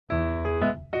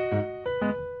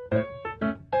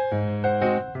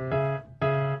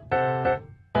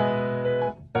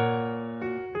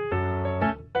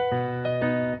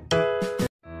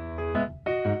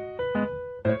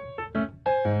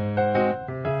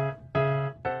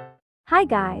Hi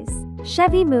guys,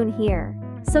 Chevy Moon here.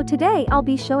 So today I'll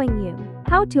be showing you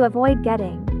how to avoid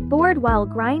getting bored while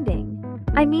grinding.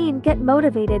 I mean get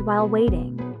motivated while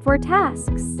waiting for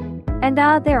tasks. And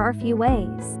there are few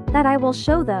ways that I will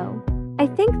show though. I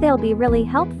think they'll be really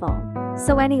helpful.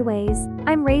 So anyways,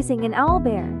 I'm raising an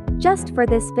owlbear just for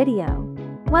this video.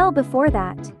 Well before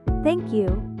that, thank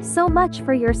you so much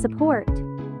for your support.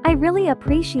 I really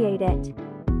appreciate it.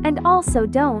 And also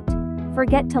don't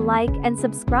forget to like and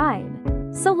subscribe.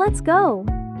 So let's go.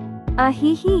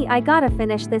 I gotta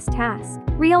finish this task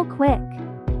real quick.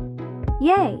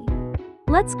 Yay.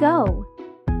 Let's go.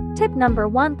 Tip number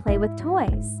 1, play with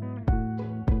toys.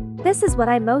 This is what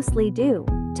I mostly do,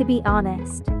 to be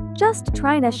honest. Just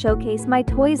trying to showcase my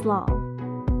toys lol.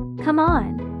 Come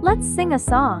on, let's sing a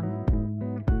song.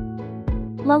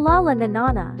 La la la na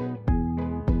na na.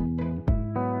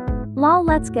 Lol,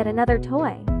 let's get another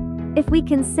toy. If we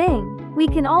can sing, we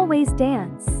can always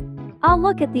dance. I'll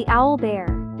look at the owlbear.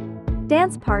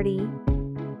 Dance party.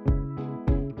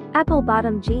 Apple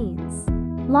bottom jeans.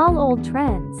 Lol, old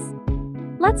trends.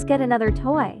 Let's get another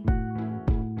toy.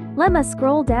 Lemma,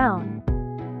 scroll down.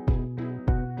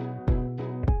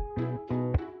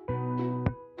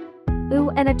 Ooh,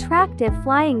 an attractive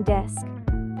flying disc.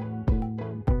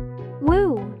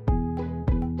 Woo.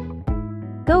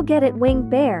 Go get it,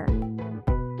 winged bear.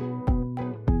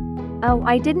 Oh,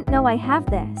 I didn't know I have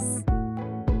this.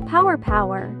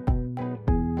 Power.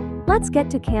 Let's get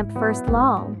to camp first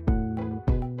lol.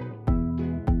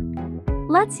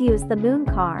 Let's use the moon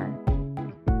car.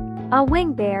 A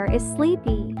winged bear is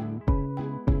sleepy.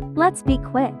 Let's be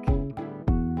quick.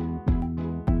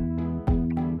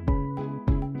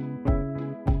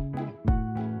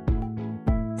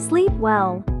 Sleep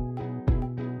well.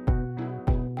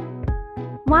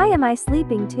 Why am I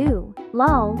sleeping too?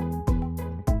 Lol.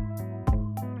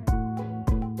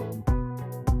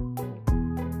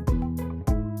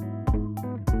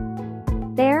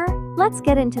 There, let's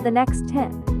get into the next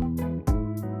tip.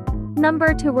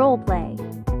 Number 2, roleplay.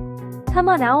 Come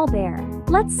on owlbear,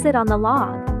 let's sit on the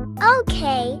log.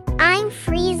 Okay, I'm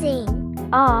freezing.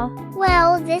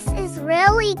 Well, this is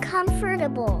really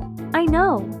comfortable. I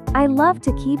know. I love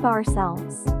to keep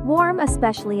ourselves warm,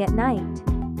 especially at night.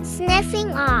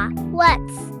 Sniffing.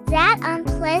 What's that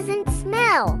unpleasant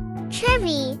smell?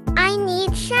 Chevy, I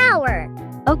need shower.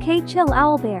 Okay, chill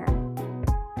owlbear.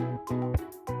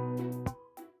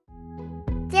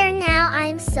 There, now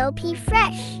I'm soapy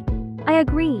fresh. I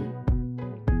agree.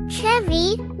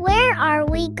 Chevy, where are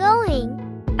we going?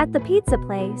 At the pizza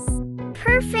place.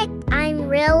 Perfect, I'm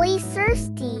really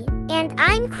thirsty. And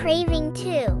I'm craving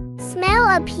too. Smell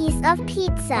a piece of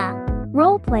pizza.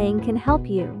 Role-playing can help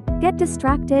you get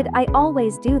distracted. I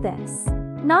always do this.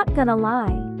 Not gonna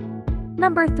lie.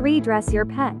 Number 3, dress your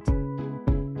pet.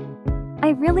 I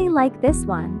really like this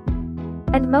one.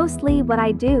 And mostly what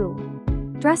I do,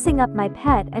 dressing up my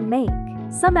pet and make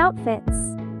some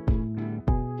outfits.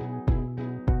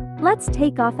 Let's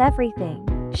take off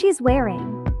everything she's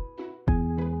wearing.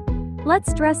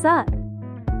 Let's dress up.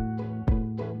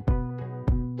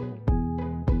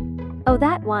 Oh,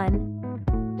 that one.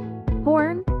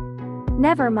 Horn?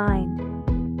 Never mind.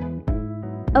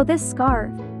 Oh, this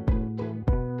scarf.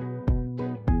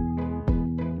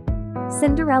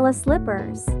 Cinderella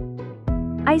slippers.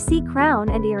 Icy crown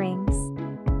and earrings.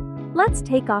 Let's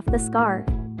take off the scarf.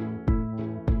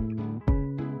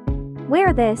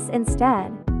 Wear this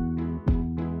instead.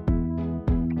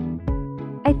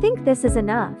 I think this is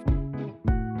enough.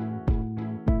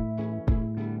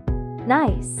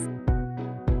 Nice.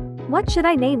 What should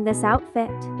I name this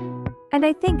outfit? And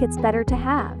I think it's better to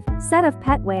have set of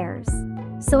pet wares,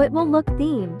 so it will look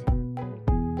themed.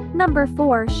 Number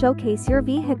 4, showcase your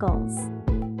vehicles.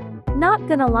 Not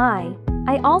gonna lie,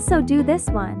 I also do this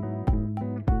one.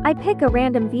 I pick a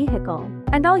random vehicle,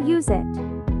 and I'll use it.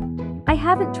 I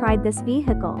haven't tried this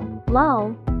vehicle,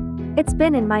 lol. It's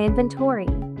been in my inventory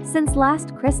since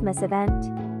last Christmas event.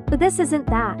 But this isn't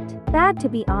that bad, to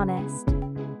be honest.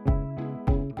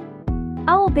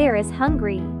 Owlbear is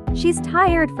hungry. She's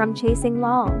tired from chasing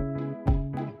lol.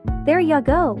 There ya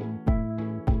go.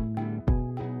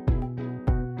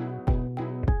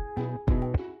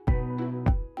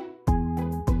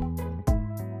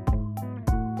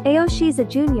 Ayo, she's a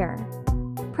junior.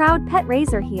 Proud pet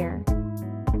raiser here.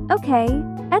 Okay,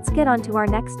 let's get on to our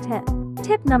next tip.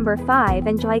 Tip number 5,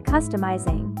 enjoy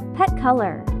customizing pet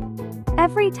color.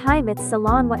 Every time it's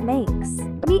salon, what makes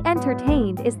me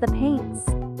entertained is the paints.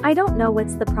 I don't know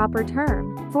what's the proper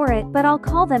term for it, but I'll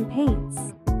call them paints.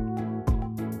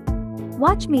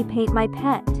 Watch me paint my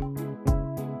pet.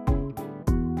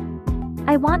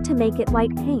 I want to make it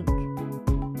white pink.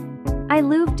 I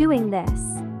love doing this.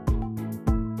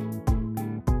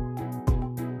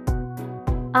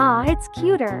 Ah, it's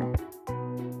cuter.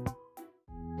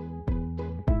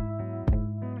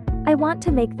 I want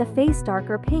to make the face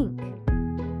darker pink.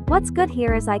 What's good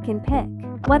here is I can pick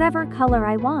whatever color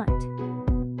I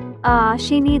want. Ah,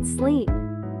 she needs sleep.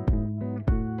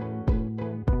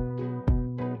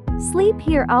 Sleep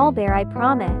here, Owlbear, I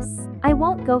promise. I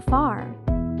won't go far.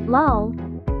 Lol.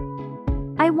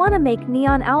 I want to make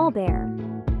Neon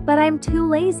Owlbear, but I'm too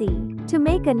lazy to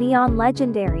make a neon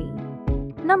legendary.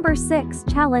 Number 6,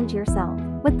 challenge yourself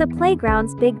with the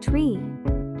playground's big tree.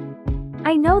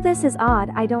 I know this is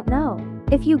odd, I don't know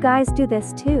if you guys do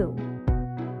this too.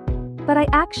 But I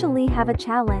actually have a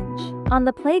challenge on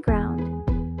the playground.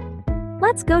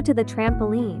 Let's go to the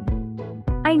trampoline.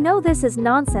 I know this is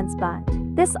nonsense, but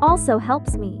this also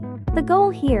helps me. The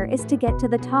goal here is to get to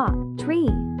the top tree,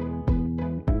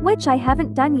 which I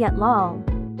haven't done yet, lol.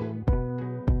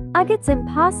 Ugh, it's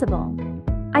impossible.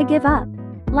 I give up.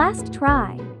 Last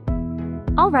try.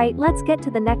 Alright, let's get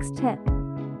to the next tip.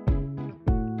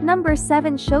 Number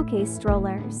 7, showcase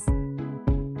strollers.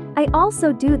 I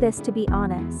also do this, to be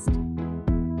honest.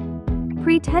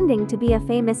 Pretending to be a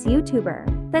famous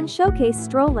YouTuber, then showcase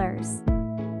strollers.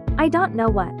 I don't know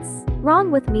what's wrong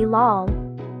with me, lol.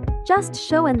 Just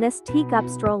showing this teacup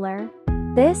stroller.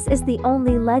 This is the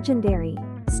only legendary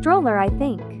stroller, I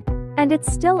think, and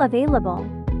it's still available.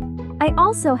 I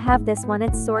also have this one,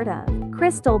 it's sort of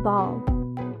crystal ball.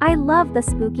 I love the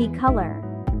spooky color.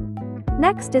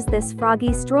 Next is this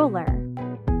froggy stroller.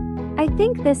 I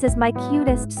think this is my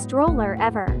cutest stroller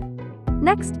ever.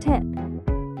 Next tip.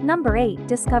 Number 8,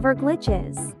 discover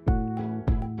glitches.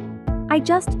 I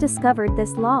just discovered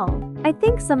this, lol. I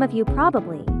think some of you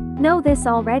probably know this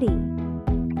already.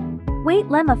 Wait,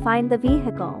 lemma, find the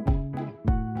vehicle.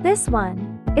 This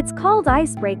one, it's called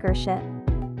Icebreaker Ship.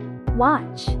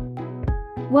 Watch.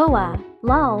 Whoa,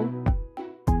 lol.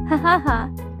 Hahaha.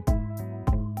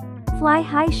 Fly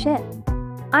high ship.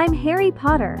 I'm Harry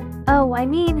Potter. Oh, I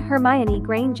mean Hermione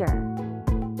Granger.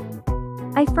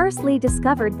 I firstly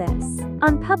discovered this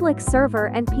on public server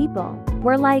and people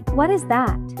were like, what is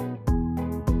that?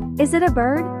 Is it a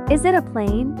bird? Is it a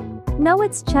plane? No,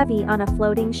 it's Chevy on a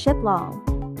floating ship, lol.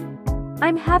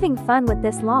 I'm having fun with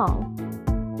this, lol.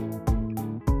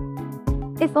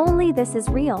 If only this is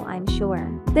real, I'm sure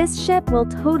this ship will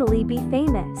totally be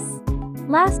famous.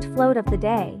 Last float of the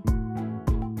day.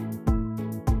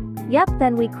 Yep,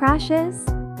 then we crashes.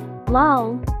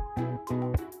 Lol.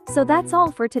 So that's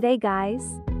all for today,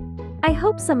 guys. I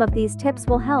hope some of these tips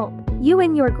will help you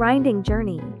in your grinding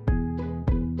journey.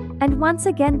 And once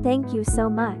again, thank you so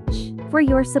much for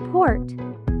your support.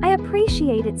 I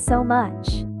appreciate it so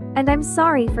much. And I'm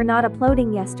sorry for not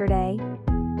uploading yesterday.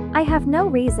 I have no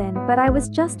reason, but I was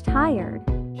just tired.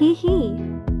 Hee hee.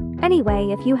 Anyway,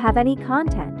 if you have any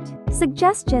content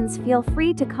suggestions, feel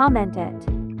free to comment it.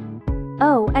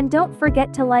 Oh, and don't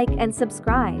forget to like and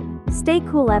subscribe. Stay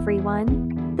cool,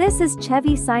 everyone. This is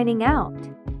Chevy signing out.